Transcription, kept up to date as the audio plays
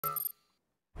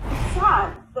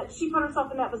that she put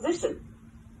herself in that position.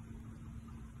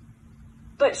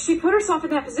 But she put herself in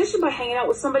that position by hanging out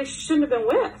with somebody she shouldn't have been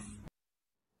with.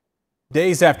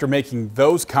 Days after making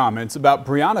those comments about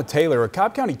Breonna Taylor, a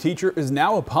Cobb County teacher is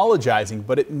now apologizing,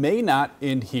 but it may not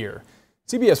end here.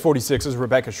 CBS 46's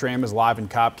Rebecca Schramm is live in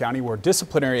Cobb County, where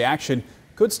disciplinary action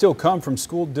could still come from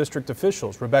school district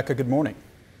officials. Rebecca, good morning.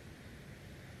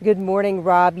 Good morning,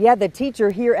 Rob. Yeah, the teacher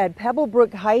here at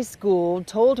Pebblebrook High School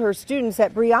told her students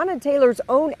that Breonna Taylor's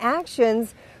own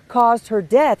actions caused her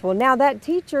death. Well, now that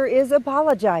teacher is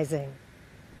apologizing.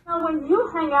 Now, when you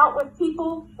hang out with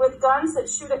people with guns that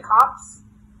shoot at cops,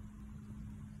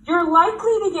 you're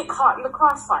likely to get caught in the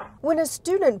crossfire. When a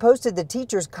student posted the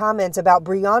teacher's comments about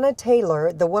Breonna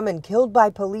Taylor, the woman killed by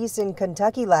police in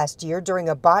Kentucky last year during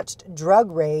a botched drug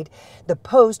raid, the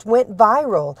post went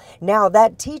viral. Now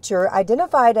that teacher,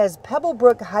 identified as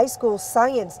Pebblebrook High School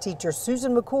science teacher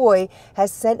Susan McCoy,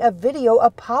 has sent a video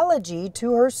apology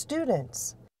to her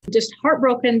students. Just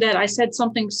heartbroken that I said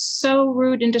something so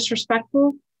rude and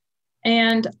disrespectful.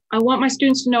 And I want my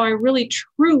students to know I really,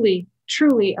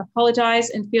 truly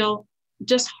apologize and feel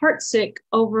just heartsick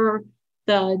over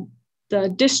the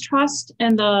distrust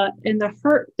and the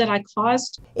hurt that I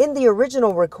caused. In the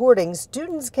original recording,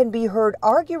 students can be heard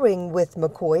arguing with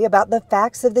McCoy about the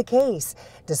facts of the case.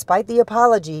 Despite the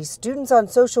apology, students on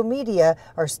social media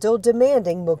are still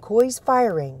demanding McCoy's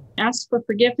firing. Ask for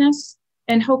forgiveness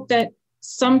and hope that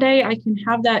someday I can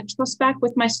have that trust back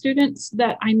with my students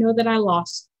that I know that I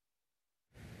lost.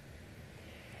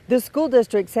 The school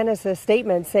district sent us a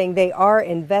statement saying they are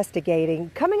investigating.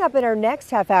 Coming up in our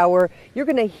next half hour, you're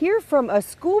going to hear from a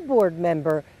school board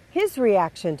member, his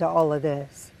reaction to all of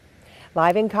this.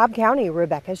 Live in Cobb County,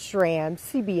 Rebecca Schramm,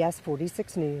 CBS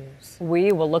 46 News.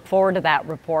 We will look forward to that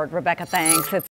report. Rebecca, thanks.